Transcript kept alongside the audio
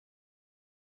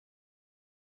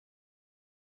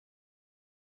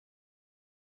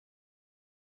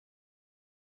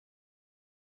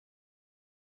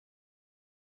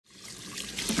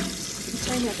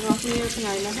nhặt ngọc như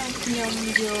ngày nó khác nhau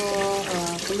vô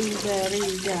blueberry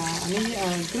và này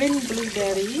green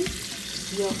blueberry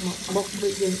vô một bọc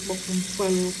bị dừng bọc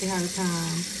phần cái hàng thà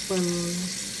phần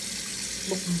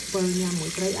bọc phần nhà mỗi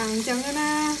cái ăn chẳng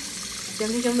na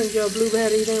chẳng trong mình vô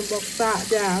blueberry này bọc tạ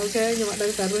chả ok nhưng mà đang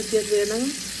tận chuyện về nó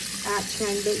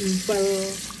ngày đợi phần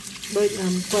đợi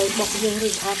phần bọc dừng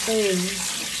được ở tên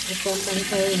còn đang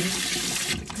tên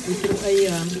itu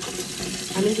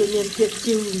anh ấy tự nhiên thiệt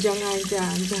chiêu cho ngay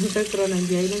chả chẳng tới rồi này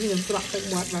vậy nó nhầm sọt tới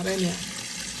bọt vào đây nè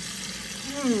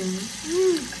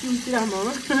chiêu chả mà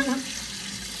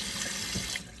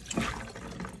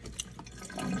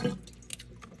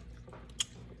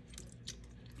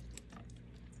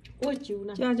ôi chiêu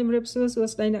nè cha chấm rệp xưa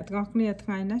đây nè ngọc nè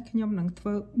ngày nãy nhom nắng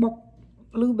phơi bọc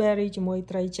blueberry cho môi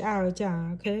trai chào chả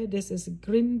okay this is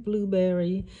green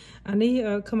blueberry anh ấy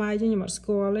Khmer cho nhầm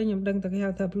score lấy nhầm đăng tờ cái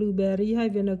hạt blueberry hay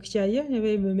viên nước cháy á như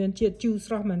vậy mình chiết chu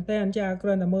sọt mình tên chả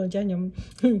còn là mơ chả nhầm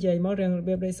vậy mà riêng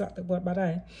bếp đây sọt từ bọt bà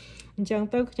đây chẳng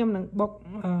tới trong nắng bọc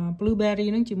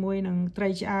blueberry nó chỉ môi nắng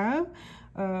trai cháo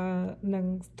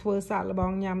nắng thưa sạ là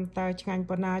bong nhầm ta chanh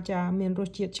pana chả miền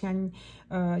rốt chiết chanh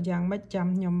dạng mấy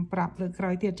trăm nhầm prap được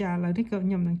rồi tiệt chả là thích cơ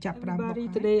nhầm nắng chập prap.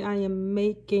 Today I am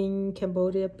making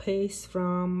Cambodia paste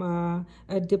from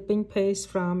a dipping paste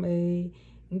from a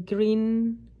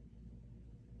green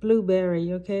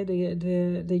blueberry. Okay,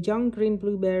 the young green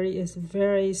blueberry is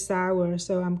very sour,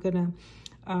 so I'm gonna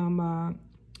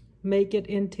make it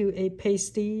into a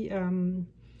pasty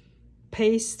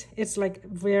paste. It's like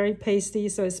very pasty,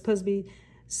 so it's supposed to be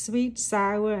sweet,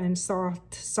 sour, and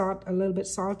salt, a little bit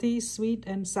salty, sweet,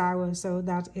 and sour. So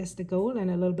that is the goal,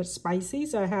 and a little bit spicy.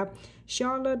 So I have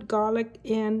shallot, garlic,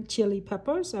 and chili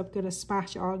peppers. So I'm gonna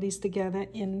smash all these together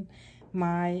in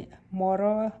my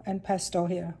mortar and pesto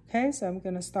here. Okay, so I'm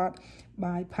gonna start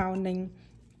by pounding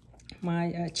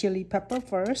my chili pepper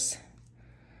first.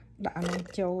 Đã lên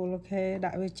châu, okay,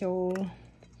 đã với châu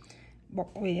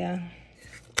bọc về.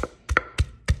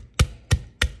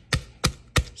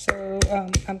 So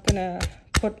I'm gonna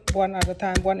put one at a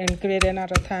time, one ingredient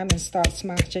at a time, and start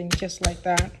smashing just like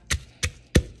that.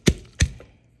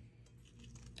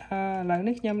 Lần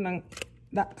này nhâm nặng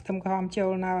đặt thầm com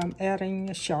châu now I'm adding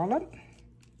a shallot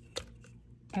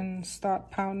and start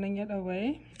pounding it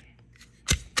away.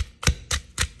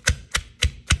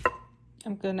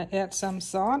 I'm gonna add some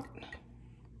salt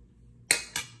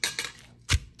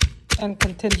and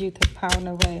continue to pound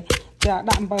away. Dạ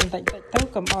đạm bần tạnh tới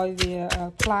cầm oi về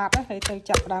flat á, hay tôi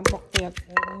chặt đạm bọc tiệt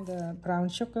the brown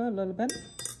sugar a little bit.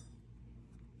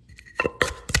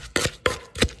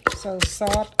 So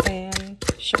salt and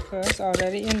sugar is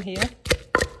already in here.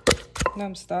 Now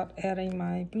I'm start adding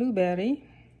my blueberry.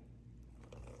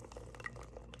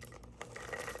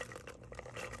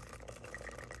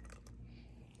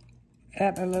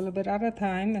 Add a little bit at a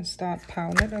time and start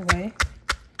pound it away.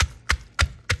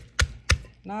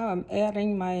 Now I'm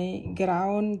adding my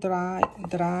ground dry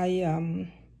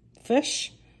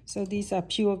fish. So these are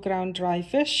pure ground dry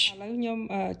fish. Lấy nhom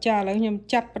cha lấy nhom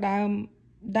chặt đam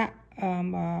đã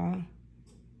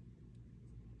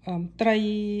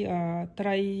tray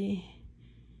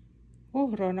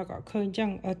rồi nó có khơi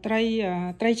chăng tray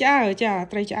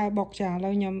chả bọc chả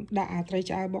lấy nhom đã tray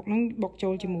chả bọc nó bọc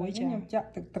trôi chỉ muối chả chặt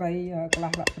từ tray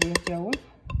là bia châu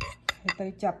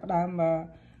tôi chặt đam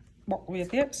bọc về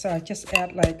tiếp. So I just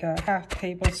add like a half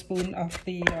tablespoon of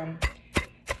the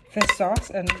fish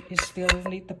sauce, and you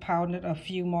still need to pound it a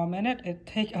few more minutes. It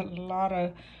takes a lot of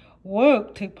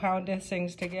work to pound these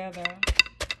things together.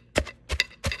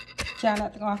 Cha nè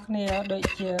ngọc nè đợi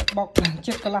chia bọc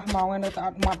chiếc cái lá màu này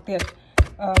nó mặt tiệt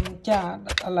cha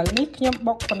lấy nít nhâm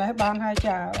bọc phần này ban hai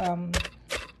cha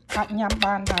hạt nhâm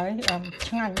ban hai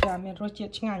ngành cha miền rồi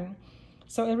chiết ngành.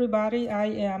 So everybody,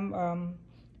 I am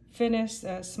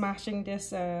finished smashing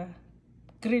this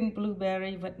green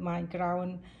blueberry with my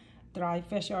ground dry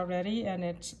fish already, and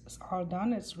it's all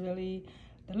done. It's really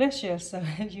delicious. So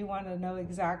if you want to know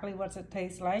exactly what it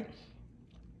tastes like,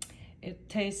 it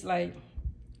tastes like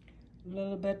a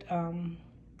little bit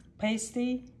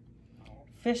pasty,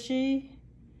 fishy,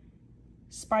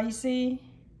 spicy,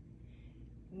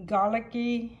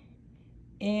 garlicky,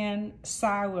 and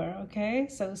sour. Okay,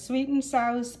 so sweet and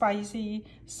sour, spicy,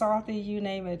 salty, you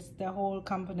name it, the whole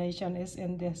combination is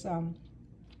in this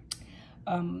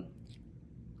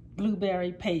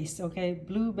blueberry paste. Okay,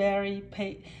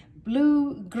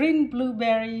 green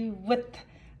blueberry with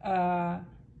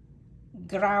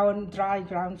dry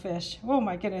ground fish. Oh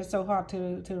my goodness, so hard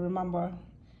to remember.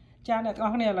 Cha nè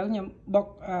con này là nhầm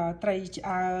bọc tray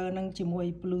nâng chỉ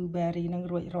mùi blueberry nâng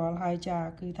ruột rồi hai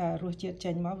cha cứ thà ruột chết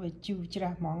chanh máu về chu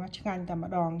chả món nganh tầm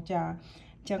đòn cha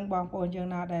chân bong bồn chân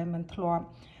nào để mình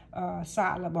thọp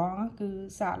xạ là bong cứ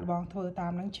xạ là bong thôi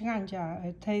tạm nắng chứng ăn chả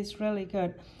it tastes really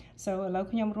good so lâu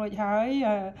khi nhom rồi hỏi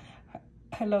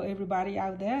hello everybody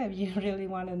out there if you really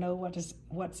want to know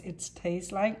what's its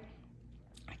taste like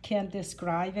I can't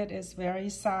describe it it's very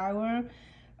sour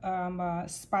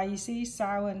spicy,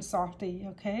 sour, and salty.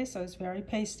 Okay, so it's very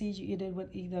tasty. You eat it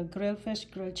with either grilled fish,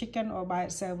 grilled chicken, or by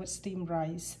itself with steamed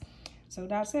rice. So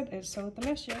that's it. It's so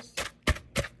delicious.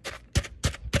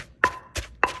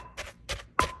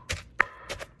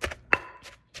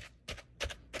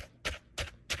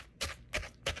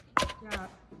 Yeah,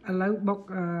 I love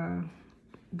book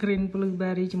green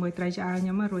blueberry ជាមួយត្រីឆ្អើរខ្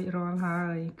ញុំរួចរាល់ហើ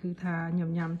យគឺថាខ្ញុំ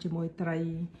ញ៉ាំជាមួយត្រី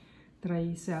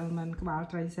salmon ក្បាល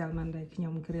ត្រី salmon ដែលខ្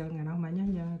ញុំ grill ថ្ងៃនោះមិញ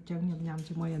ខ្ញុំចឹងខ្ញុំញ៉ាំ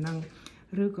ជាមួយអាហ្នឹង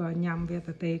ឬក៏ញ៉ាំវា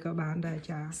ទៅទេក៏បានដែរ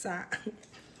ចាសាក់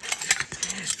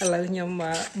ឥឡូវខ្ញុំ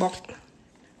បុក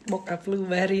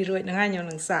blueberry រួចហ្នឹងហើយខ្ញុំ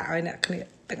នឹងសាក់ឲ្យអ្នកគ្នា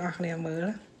ទាំងអស់គ្នាមើល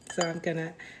so I'm gonna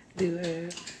do a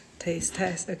taste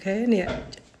test okay នេះ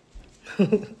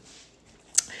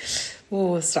អូ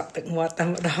ស្រក់ទឹកមាត់តែ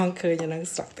ម្ដងឃើញអាហ្នឹង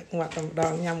ស្រក់ទឹកមាត់តែម្ដ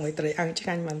ងញ៉ាំមួយត្រីអាំងឆ្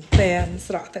ងាញ់មែនតែន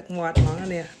ស្រក់ទឹកមាត់ហ្មង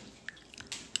នេះ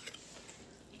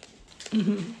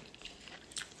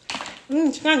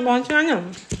ឆ្ងាញ់បងឆ្ងាញ់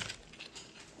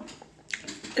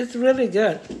It's really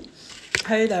good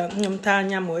ហើយដល់ខ្ញុំថា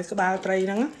ញ៉ាំមួយក្បាលត្រី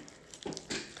ហ្នឹង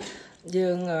យើ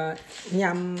ង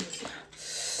ញ៉ាំ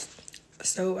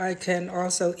so I can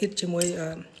also eat ជាមួយ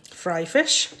fried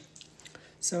fish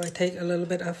so I take a little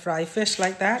bit of fried fish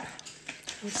like that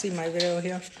you see my video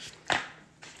here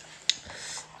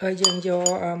ហើយយើងយ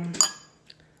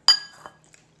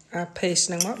ក paste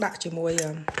ហ្នឹងមកដាក់ជាមួយ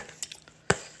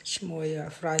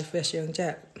fried fish យើង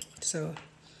ចេះ so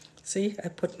see I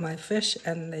put my fish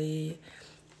and the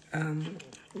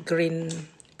green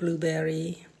blueberry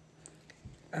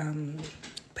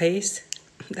paste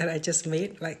that I just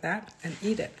made like that and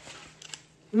eat it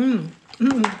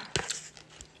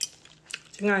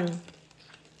ឆ្ងាញ់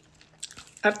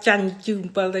អត់ចាញ់ជូរ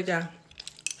7ទេចា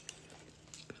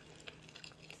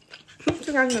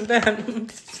ឆ្ងាញ់មែនតើ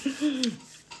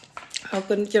អរ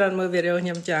គុណច្រើនមើលវីដេអូខ្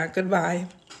ញុំចា Goodbye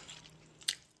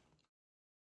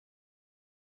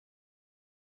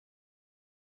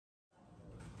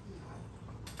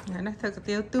này thôi cái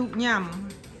tiêu tụ nhầm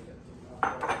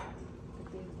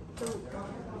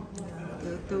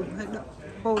tiêu tụ hay đậu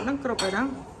bột nó cột rồi đó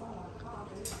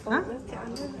hả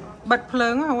bật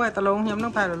phơi không phải tao lông nhầm nó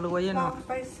phải là lùi vậy nó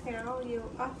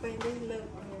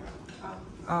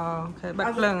ok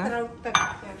bật phơi á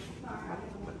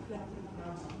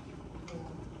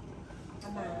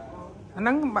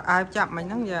nó ai chậm mình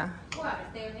nó giờ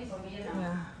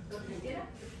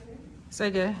sao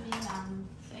vậy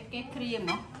cái cream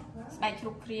hả? Bài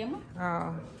chụp cream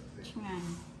á.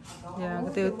 Dạ,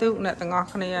 cái tiêu tụ này tao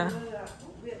ngọt này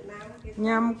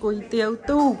nhâm cùi tiêu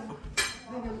tụ.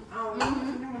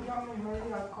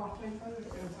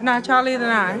 Nào Charlie thế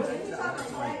nào?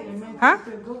 Hả?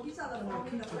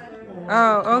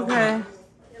 Oh, okay.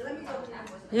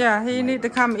 Yeah, he need to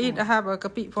come eat. I have a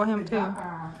copy for him too.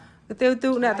 Cái tiêu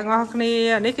tụ này tao ngọt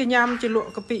này, nếu cái nhâm chỉ lụa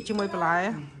copy cho mày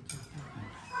phải.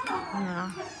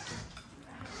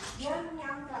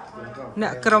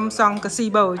 Nè cầm xong cái xì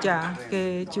bầu chả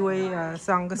cái chuối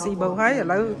xong cái xì bầu hay ở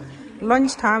lâu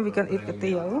lunch time we can eat cái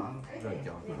tiêu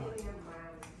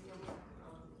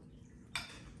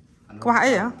có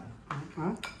hay hả?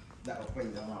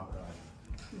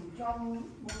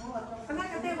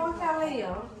 Cái tiêu con sao đi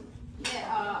hả?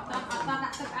 Tao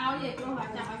đặt thức áo vậy luôn hả?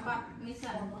 Chẳng phải con mi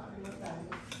sần.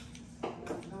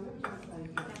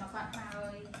 Chẳng phải con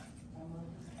ơi.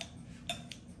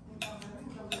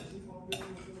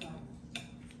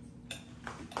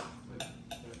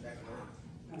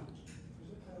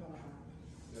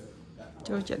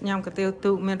 Cho chết nhầm cái tiêu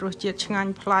tụ mình rồi chết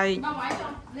ngành play.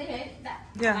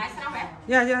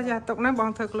 Dạ, tục nó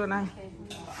bong thực luôn này.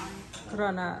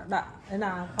 Rồi là đã thế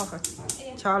nào không phải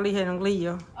Charlie hay năng ly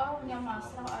vô. Nhưng mà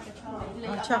sao ở được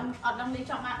Charlie? Ở đăng ly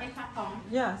chọn ăn ấy khác còn.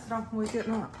 Dạ, xong mùi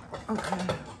tiện nữa. Ok.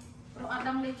 Ở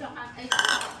đăng ly chọn ăn ấy.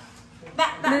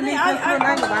 Ly thơ luôn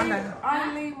anh của bạn này.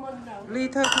 Ly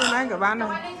thơ luôn anh của bạn này.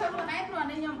 Ly thơ luôn anh luôn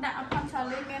nên nhưng đã con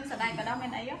Charlie men sẽ đại cả đâu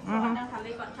men ấy á. Đang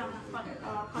Charlie còn trong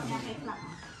con nhà hay là.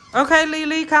 Okay,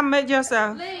 Lee, come make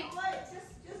yourself. Lee,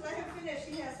 just let him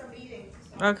finish. He has some eating.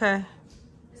 Okay.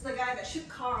 It's the guy that shipped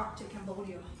car to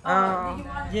Cambodia.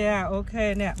 Yeah,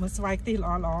 okay. Nè, một vài tí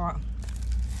lọ.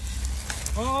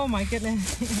 Oh my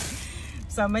goodness.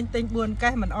 Sao mình tính buồn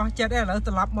cái mình chết là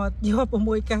từ lập mà vô bộ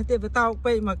mùi cái tiếp với tao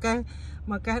bây mà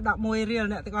cái đọc mùi riêng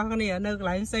nè tao có này nơi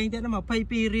lại xây thế nó mà pay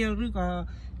pi riêng rồi có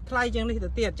thay chẳng đi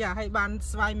từ tiền trả hay ban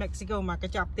svai Mexico mà cái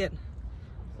chọc tiền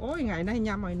Ôi ngày nay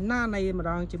nhằm rồi na này mà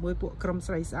đang chỉ bôi bộ crom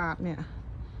sấy sạt nè.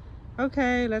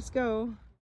 Okay, let's go.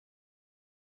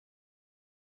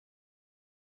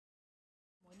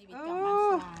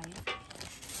 Oh,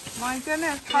 my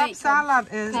goodness, Cobb salad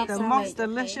is the most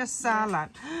delicious salad.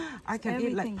 I can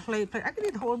eat like plate. I can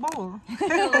eat the whole bowl.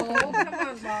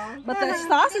 But the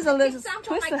sauce is a little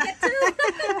twisted.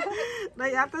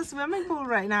 They at the swimming pool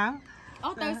right now.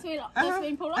 Oh, the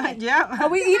swimming pool, right? Yeah. Are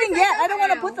we eating yet? I don't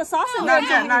want to put the sauce in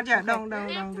there. Not yet. Don't do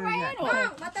yet.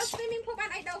 But the swimming pool ban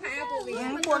ấy đâu phải ao của vì.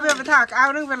 Bộ việc phải thả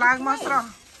áo đứng về làng mà sao?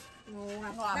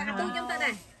 Bạn tôi trong tay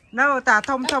này. No, ta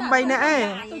thông bay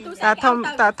nè.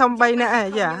 Ta thông bay nè,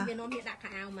 dạ.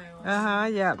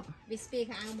 Dạ.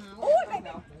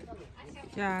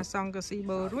 Dạ, xong cái xì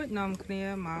bơ ruột nôm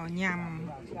kia màu nhằm.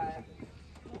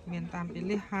 Miền Tam bị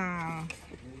liệt hà.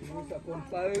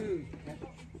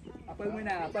 Bơ mới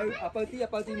nào, bơ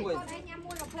tí mùi.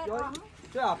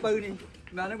 Chứ bơ đi.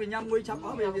 Mà nó bị nhâm mùi chắp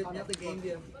ở bên nhâm tay kèm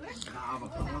kìa.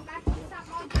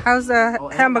 How's the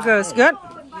hamburgers? Good?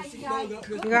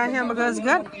 You got hamburgers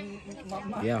good?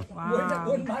 Yeah.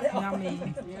 Wow, yummy.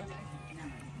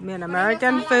 Miền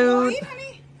American food.